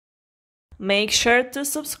make sure to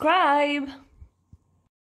subscribe.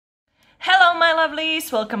 Hello my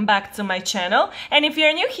lovelies, welcome back to my channel, and if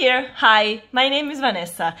you're new here, hi, my name is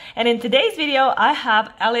Vanessa, and in today's video I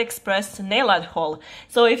have Aliexpress nail art haul.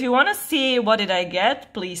 So if you want to see what did I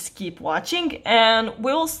get, please keep watching and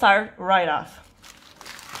we'll start right off.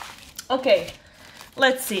 Okay,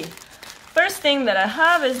 let's see. First thing that I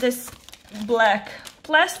have is this black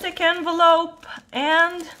plastic envelope,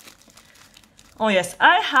 and oh yes,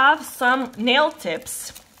 I have some nail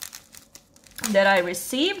tips that I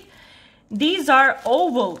received. These are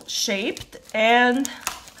oval shaped, and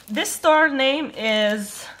this store name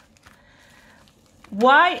is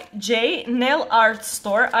YJ Nail Art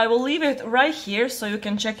Store. I will leave it right here so you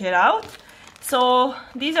can check it out. So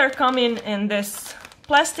these are coming in this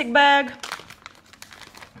plastic bag,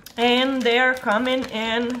 and they are coming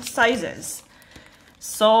in sizes.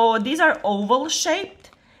 So these are oval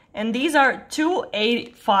shaped, and these are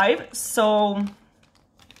 285. So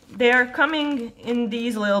they are coming in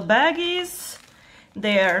these little baggies.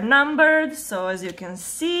 They are numbered, so as you can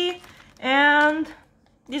see, and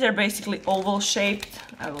these are basically oval shaped.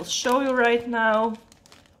 I will show you right now.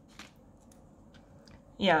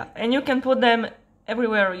 Yeah, and you can put them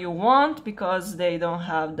everywhere you want because they don't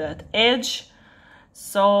have that edge.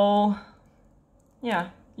 So yeah,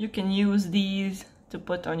 you can use these to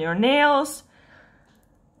put on your nails.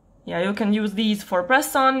 Yeah, you can use these for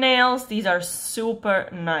press-on nails. These are super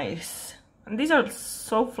nice. And these are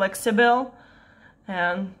so flexible,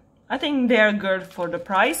 and I think they're good for the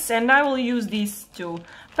price. And I will use these to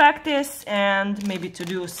practice and maybe to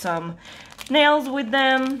do some nails with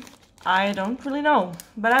them. I don't really know,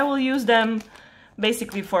 but I will use them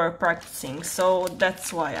basically for practicing. So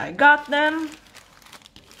that's why I got them.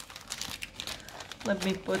 Let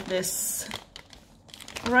me put this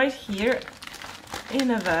right here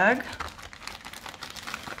in a bag.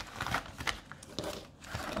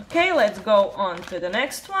 Okay, let's go on to the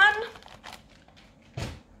next one.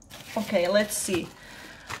 Okay, let's see.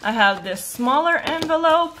 I have this smaller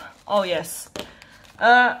envelope. Oh yes,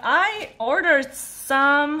 I ordered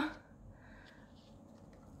some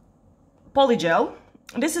polygel.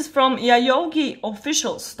 This is from Yayogi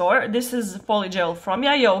official store. This is polygel from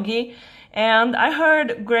Yayogi, and I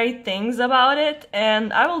heard great things about it,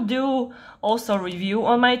 and I will do also review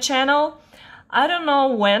on my channel. I don't know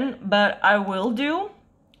when, but I will do.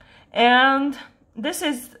 And this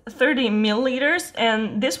is 30 milliliters,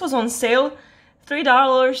 and this was on sale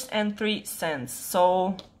 $3.03.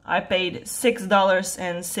 So I paid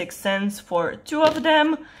 $6.06 for two of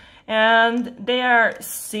them, and they are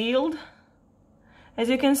sealed, as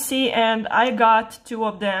you can see, and I got two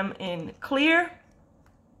of them in clear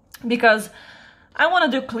because I want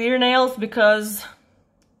to do clear nails, because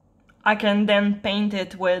I can then paint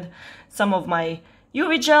it with some of my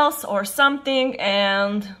UV gels or something.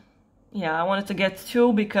 And yeah, I wanted to get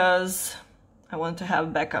two because I want to have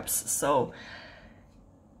backups, so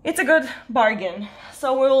it's a good bargain.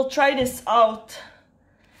 So we'll try this out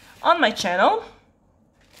on my channel.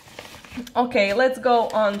 Okay, let's go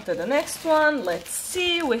on to the next one. Let's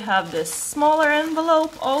see, we have this smaller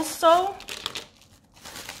envelope also.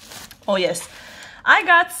 Oh yes, I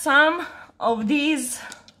got some of these.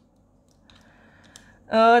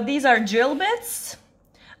 These are drill bits.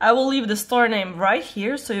 I will leave the store name right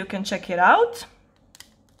here so you can check it out.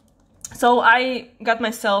 So I got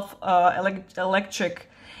myself electric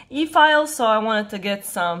e-file, so I wanted to get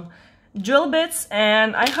some drill bits,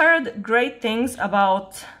 and I heard great things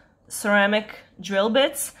about ceramic drill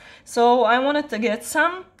bits, so I wanted to get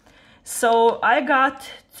some. So I got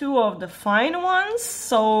two of the fine ones.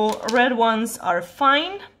 So red ones are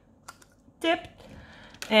fine tipped,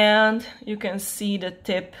 and you can see the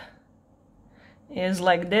tip is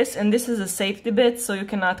like this, and this is a safety bit, so you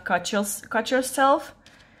cannot cut yourself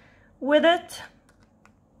with it.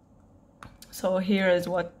 So here is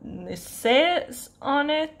what this says on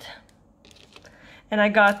it. And I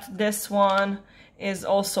got this one, is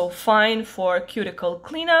also fine for cuticle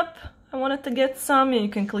cleanup. I wanted to get some, and you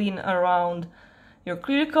can clean around your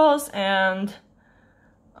cuticles and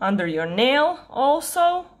under your nail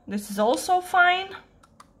also. This is also fine.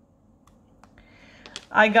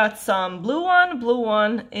 I got some blue one. Blue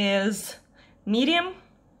one is medium,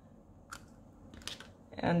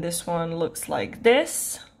 and this one looks like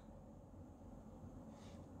this.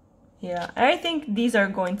 Yeah, I think these are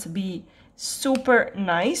going to be super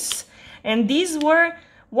nice, and these were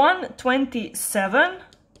 $127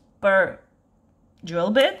 per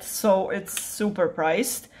drill bit, so it's super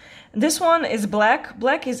priced. This one is black.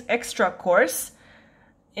 Black is extra coarse,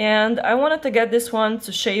 and I wanted to get this one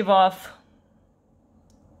to shave off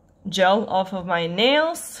gel off of my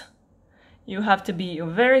nails. You have to be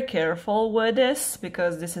very careful with this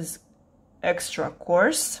because this is extra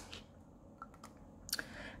coarse.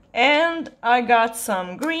 And I got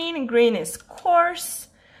some green. Green is coarse.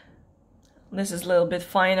 This is a little bit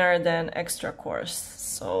finer than extra coarse,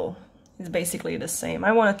 so it's basically the same.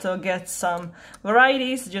 I wanted to get some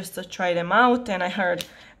varieties just to try them out, and I heard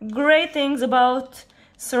great things about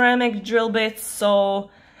ceramic drill bits,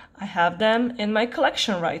 so I have them in my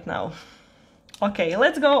collection right now. Okay,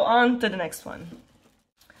 let's go on to the next one.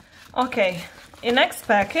 Okay, in next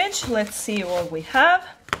package, let's see what we have.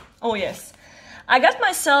 Oh yes, I got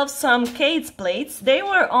myself some Kate's plates. They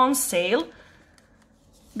were on sale.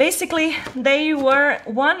 Basically, they were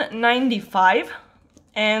 $1.95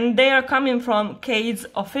 and they are coming from Kate's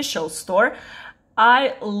official store.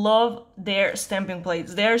 I love their stamping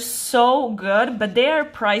plates. They're so good, but they are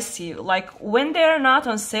pricey. Like, when they're not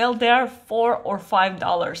on sale, they are $4 or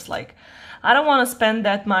 $5. Like, I don't want to spend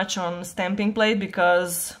that much on stamping plate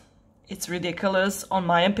because it's ridiculous, on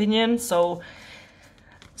my opinion. So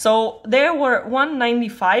they were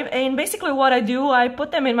 $1.95, and basically what I do, I put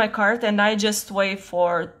them in my cart and I just wait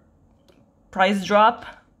for price drop.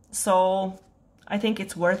 So I think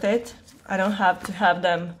it's worth it. I don't have to have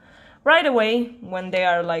them right away when they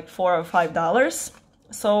are like $4 or $5.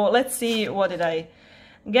 So let's see, what did I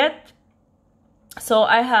get? So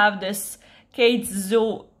I have this Kate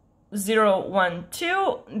Zoo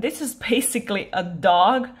 012. This is basically a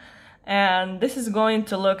dog, and this is going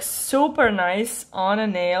to look super nice on a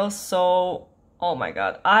nail. So, oh my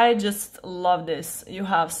god, I just love this. You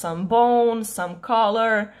have some bone, some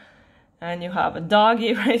color, and you have a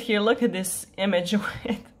doggy right here. Look at this image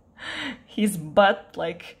with his butt.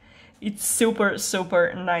 Like, it's super,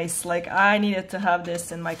 super nice. Like, I needed to have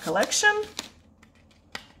this in my collection.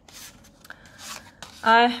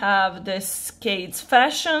 I have this Kate's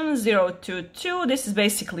Fashion 022. This is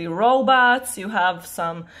basically robots. You have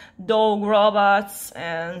some dog robots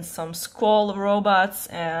and some skull robots,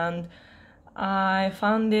 and I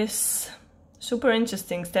found this super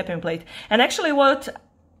interesting stepping plate. And actually what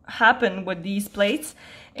happened with these plates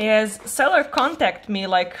is seller contacted me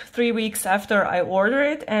like 3 weeks after I ordered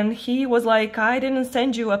it, and he was like, I didn't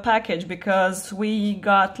send you a package because we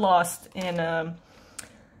got lost in a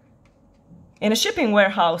shipping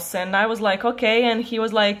warehouse. And I was like, okay. And he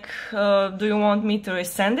was like, do you want me to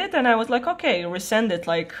resend it? And I was like, okay, resend it,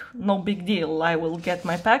 like, no big deal, I will get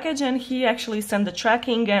my package. And he actually sent the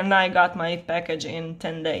tracking, and I got my package in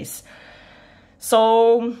 10 days.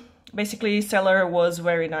 So basically, seller was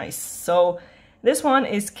very nice. So this one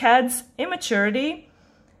is Cad's Immaturity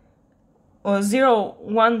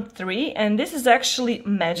 013, and this is actually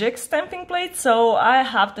magic stamping plate. So I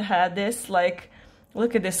have to have this. Like,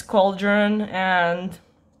 look at this cauldron, and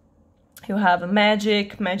you have a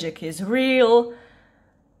magic. Magic is real.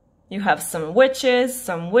 You have some witches,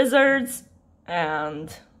 some wizards,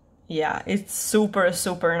 and yeah, it's super,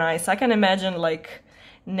 super nice. I can imagine like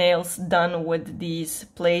nails done with these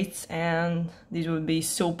plates, and these would be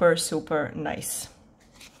super, super nice.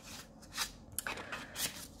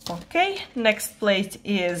 Okay, next plate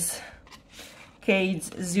is Kate's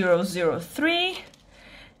 003.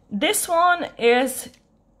 This one is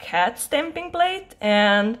cat stamping plate,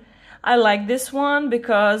 and I like this one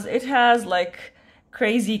because it has like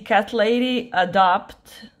crazy cat lady,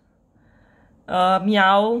 adopt,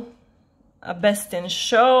 meow, a best in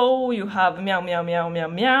show. You have meow, meow, meow, meow,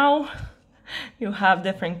 meow. You have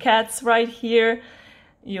different cats right here.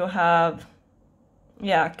 You have,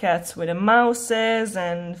 yeah, cats with the mouses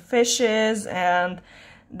and fishes, and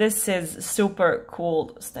this is super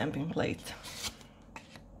cool stamping plate.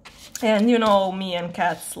 And you know me and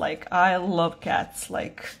cats, like, I love cats,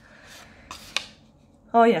 like,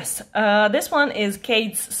 oh yes. This one is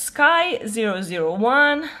Kate's Sky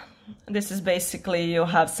 001. This is basically, you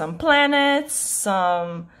have some planets,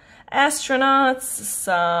 some astronauts,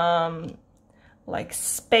 some like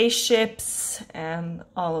spaceships, and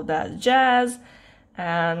all of that jazz.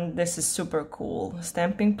 And this is super cool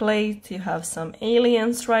stamping plate. You have some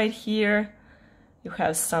aliens right here. You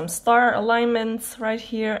have some star alignments right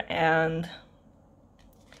here, and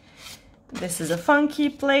this is a funky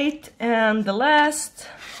plate. And the last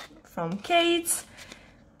from Kate's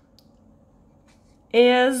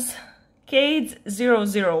is Kate's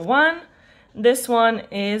 001. This one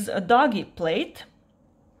is a doggy plate,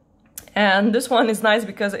 and this one is nice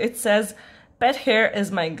because it says pet hair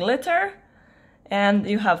is my glitter, and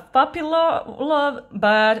you have puppy love.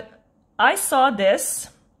 But I saw this.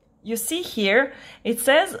 You see here, it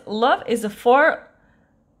says love is a 4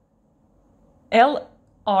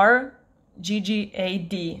 LRGGAD.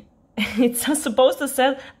 It's supposed to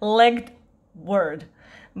say legged word.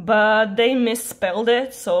 but they misspelled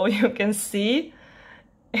it, so you can see.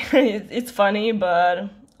 It's funny, but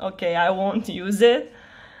okay, I won't use it.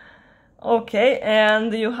 Okay,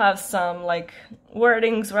 and you have some like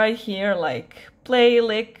wordings right here, like play,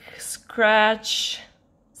 lick, scratch,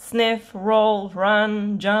 sniff, roll,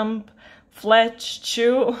 run, jump, fletch,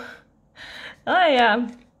 chew. Oh yeah,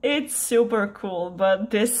 it's super cool,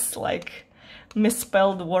 but this like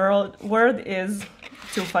misspelled word is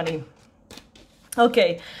too funny.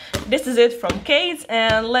 Okay, this is it from Kate,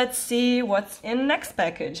 and let's see what's in next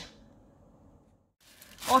package.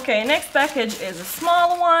 Okay, next package is a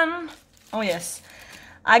small one. Oh yes,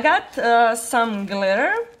 I got some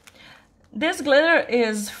glitter. This glitter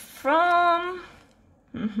is from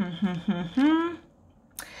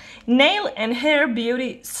Nail and Hair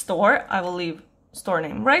Beauty Store. I will leave store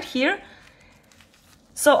name right here.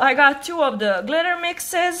 So I got two of the glitter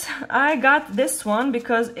mixes. I got this one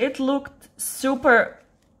because it looked super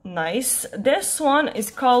nice. This one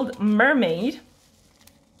is called Mermaid.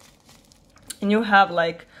 And you have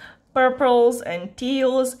like purples and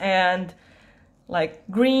teals and like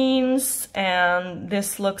greens, and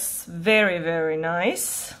this looks very, very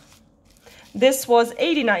nice. This was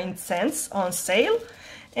 89 cents on sale,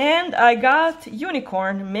 and I got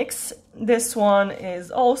unicorn mix. This one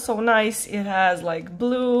is also nice. It has like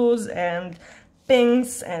blues and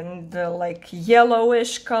pinks and like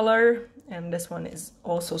yellowish color, and this one is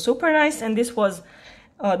also super nice, and this was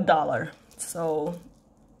 $1, so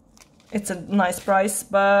it's a nice price,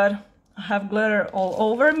 but I have glitter all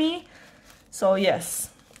over me. So yes,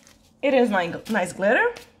 it is nice glitter.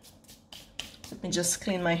 Let me just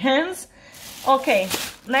clean my hands. Okay,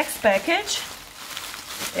 next package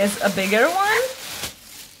is a bigger one.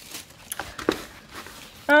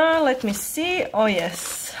 Let me see. Oh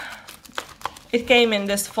yes, it came in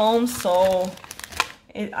this foam, so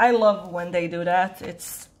I love when they do that.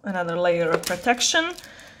 It's another layer of protection.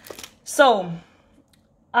 So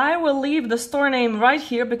I will leave the store name right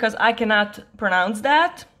here because I cannot pronounce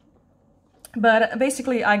that. But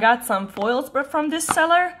basically I got some foils from this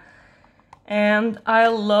seller, and I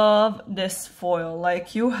love this foil.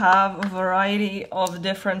 Like, you have a variety of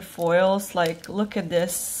different foils. Like, look at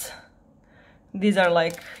this. These are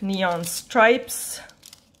like neon stripes.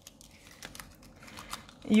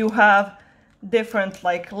 You have different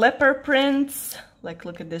like leopard prints. Like,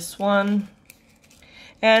 look at this one.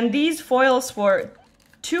 And these foils were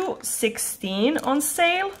 $2.16 on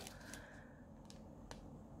sale.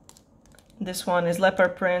 This one is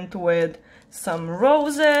leopard print with some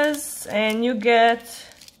roses, and you get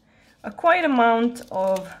a quite amount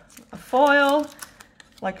of foil.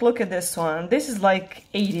 Like, look at this one. This is like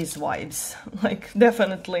 80s vibes, like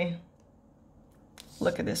definitely.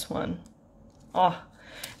 Look at this one. Oh,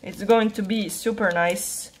 it's going to be super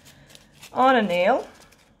nice on a nail.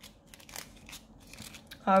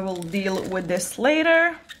 I will deal with this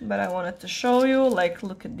later, but I wanted to show you, like,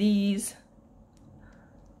 look at these.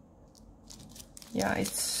 Yeah,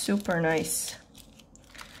 it's super nice.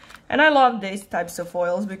 And I love these types of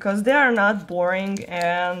foils because they are not boring,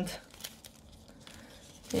 and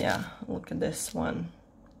yeah, look at this one.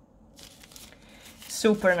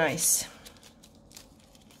 Super nice.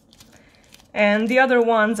 And the other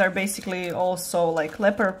ones are basically also like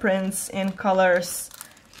leopard prints in colors,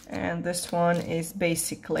 and this one is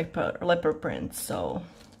basic leopard print, so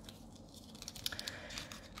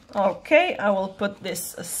okay, I will put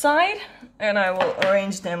this aside and I will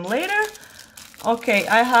arrange them later. Okay,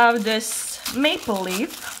 I have this maple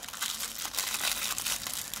leaf,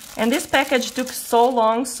 and this package took so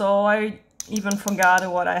long, so I even forgot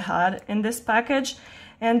what I had in this package.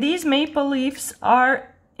 And these maple leaves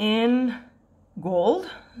are in gold,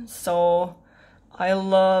 so I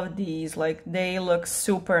love these. Like, they look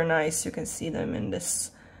super nice. You can see them in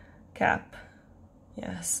this cap.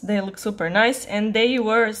 Yes, they look super nice, and they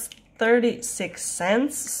were 36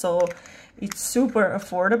 cents, so it's super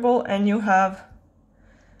affordable, and you have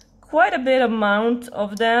quite a bit amount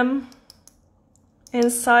of them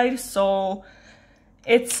inside, so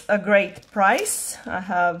it's a great price. I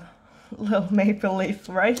have a little maple leaf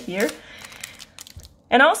right here.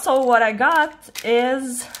 And also what I got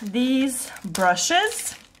is these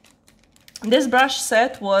brushes. This brush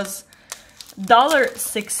set was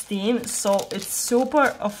 $1.16, so it's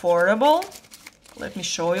super affordable. Let me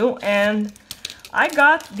show you. And I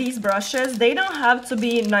got these brushes. They don't have to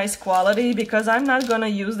be nice quality because I'm not gonna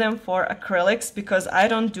use them for acrylics because I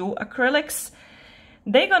don't do acrylics.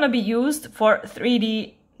 They're gonna be used for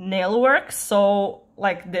 3D nail work, so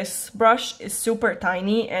like this brush is super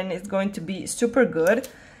tiny and it's going to be super good,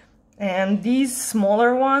 and these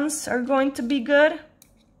smaller ones are going to be good.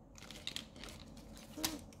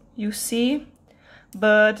 you see.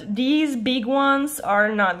 But these big ones are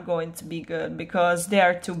not going to be good because they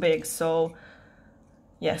are too big. So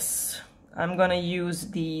yes, I'm gonna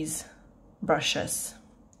use these brushes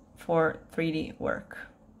for 3D work.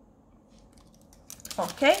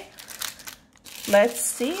 Okay, let's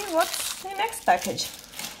see what's the next package.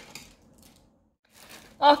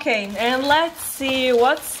 Okay, and let's see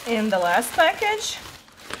what's in the last package.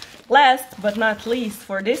 Last but not least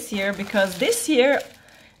for this year, because this year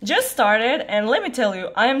just started, and let me tell you,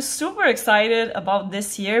 I am super excited about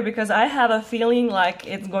this year because I have a feeling like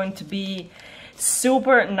it's going to be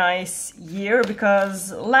super nice year,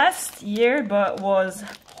 because last year was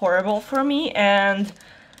horrible for me and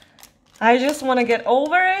I just want to get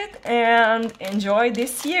over it and enjoy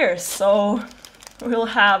this year. So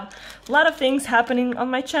we'll have a lot of things happening on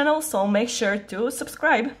my channel, so make sure to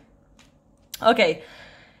subscribe. Okay,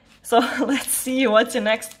 so let's see what's the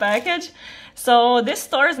next package. So this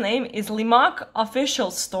store's name is Limac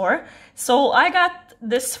Official Store. So I got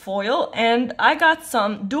this foil and I got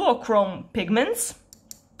some duochrome pigments.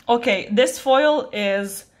 Okay, this foil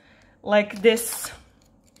is like this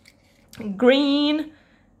green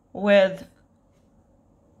with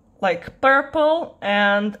like purple,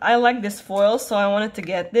 and I like this foil, so I wanted to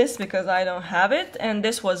get this because I don't have it, and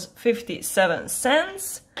this was 57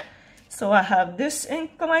 cents. So I have this in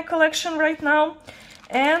my collection right now.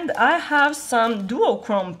 And I have some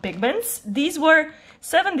duochrome pigments. These were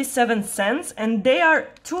 77 cents and they are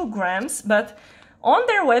 2 grams, but on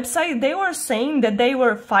their website they were saying that they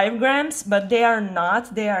were 5 grams, but they are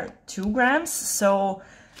not, they are 2 grams. So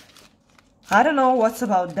I don't know what's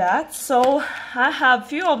about that. So I have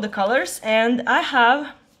few of the colors and I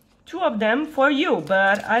have 2 of them for you,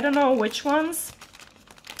 but I don't know which ones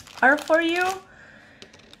are for you.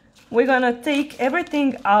 We're gonna take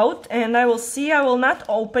everything out and I will see. I will not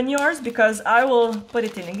open yours because I will put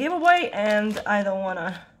it in a giveaway and I don't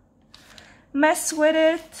wanna mess with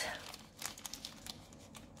it.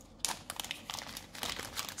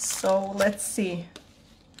 So let's see.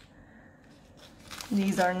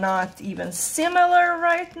 These are not even similar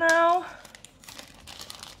right now.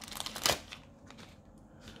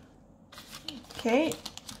 Okay.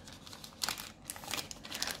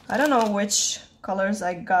 I don't know which colors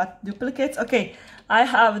I got duplicates. Okay, I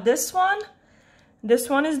have this one. This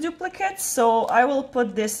one is duplicate, so I will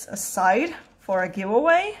put this aside for a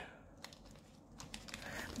giveaway.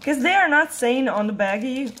 Because they are not saying on the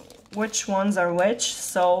baggie which ones are which,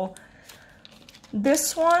 so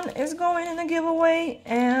this one is going in a giveaway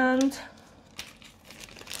and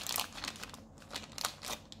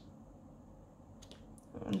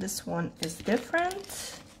this one is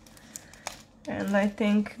different. And I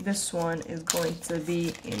think this one is going to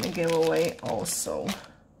be in a giveaway also.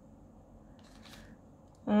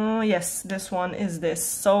 Yes, this one is this.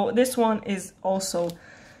 So this one is also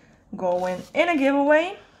going in a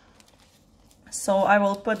giveaway. So I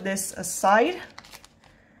will put this aside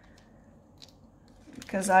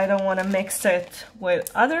because I don't want to mix it with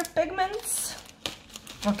other pigments.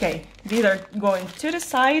 Okay, these are going to the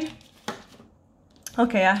side.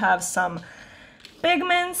 Okay, I have some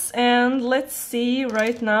pigments and let's see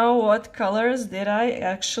right now what colors did I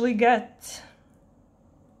actually get.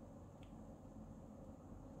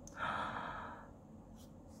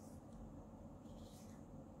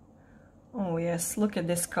 Oh yes, look at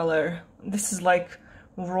this color. This is like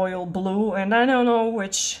royal blue and I don't know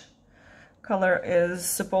which color is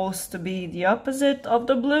supposed to be the opposite of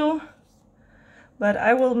the blue, but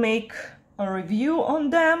I will make a review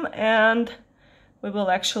on them and we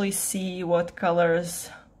will actually see what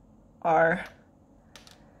colors are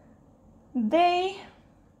they.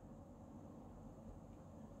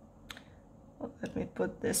 Let me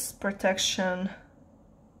put this protection.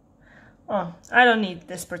 Oh, I don't need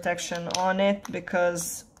this protection on it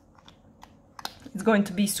because it's going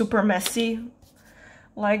to be super messy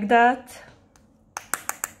like that.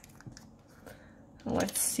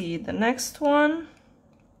 Let's see the next one.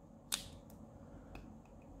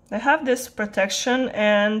 They have this protection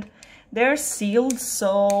and they're sealed,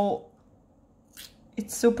 so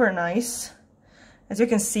it's super nice. As you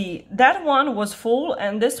can see, that one was full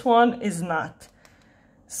and this one is not.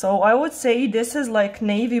 So I would say this is like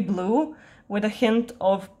navy blue with a hint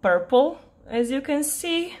of purple, as you can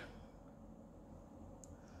see.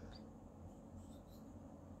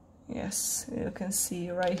 Yes, you can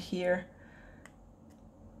see right here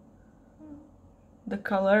the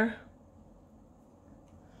color.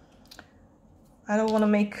 I don't want to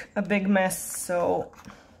make a big mess, so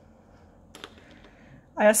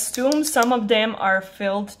I assume some of them are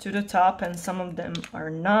filled to the top and some of them are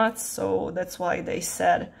not, so that's why they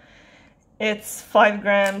said It's 5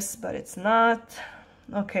 grams, but it's not.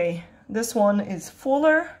 Okay, this one is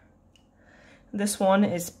fuller. This one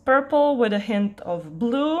is purple with a hint of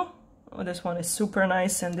blue. Oh, this one is super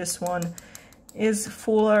nice, and this one is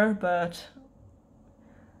fuller, but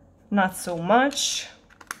not so much.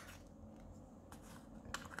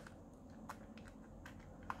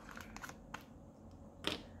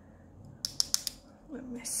 Let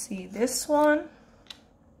me see this one.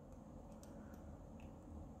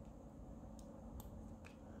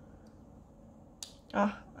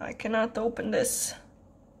 Ah, I cannot open this.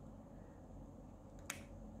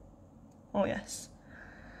 Oh yes.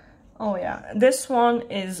 Oh yeah, this one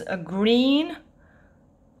is a green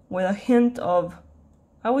with a hint of,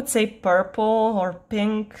 I would say, purple or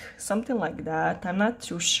pink, something like that. I'm not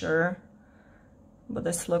too sure, but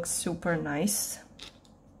this looks super nice.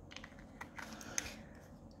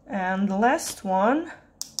 And the last one,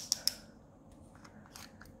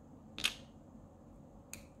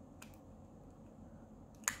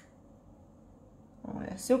 oh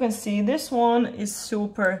yes, you can see this one is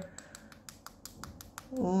super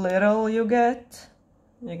little. You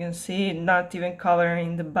can see not even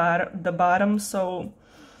covering the bottom, so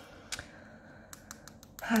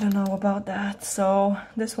I don't know about that. So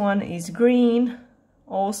this one is green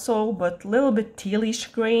also, but a little bit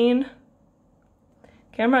tealish green.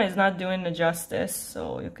 Camera is not doing it justice,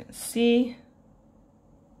 so you can see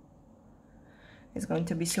it's going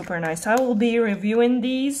to be super nice. I will be reviewing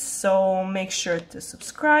these, so make sure to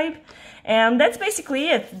subscribe. And that's basically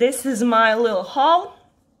it. This is my little haul.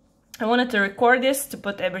 I wanted to record this to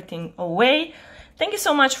put everything away. Thank you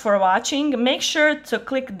so much for watching. Make sure to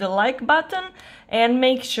click the like button and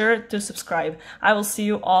make sure to subscribe. I will see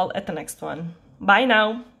you all at the next one. Bye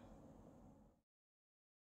now!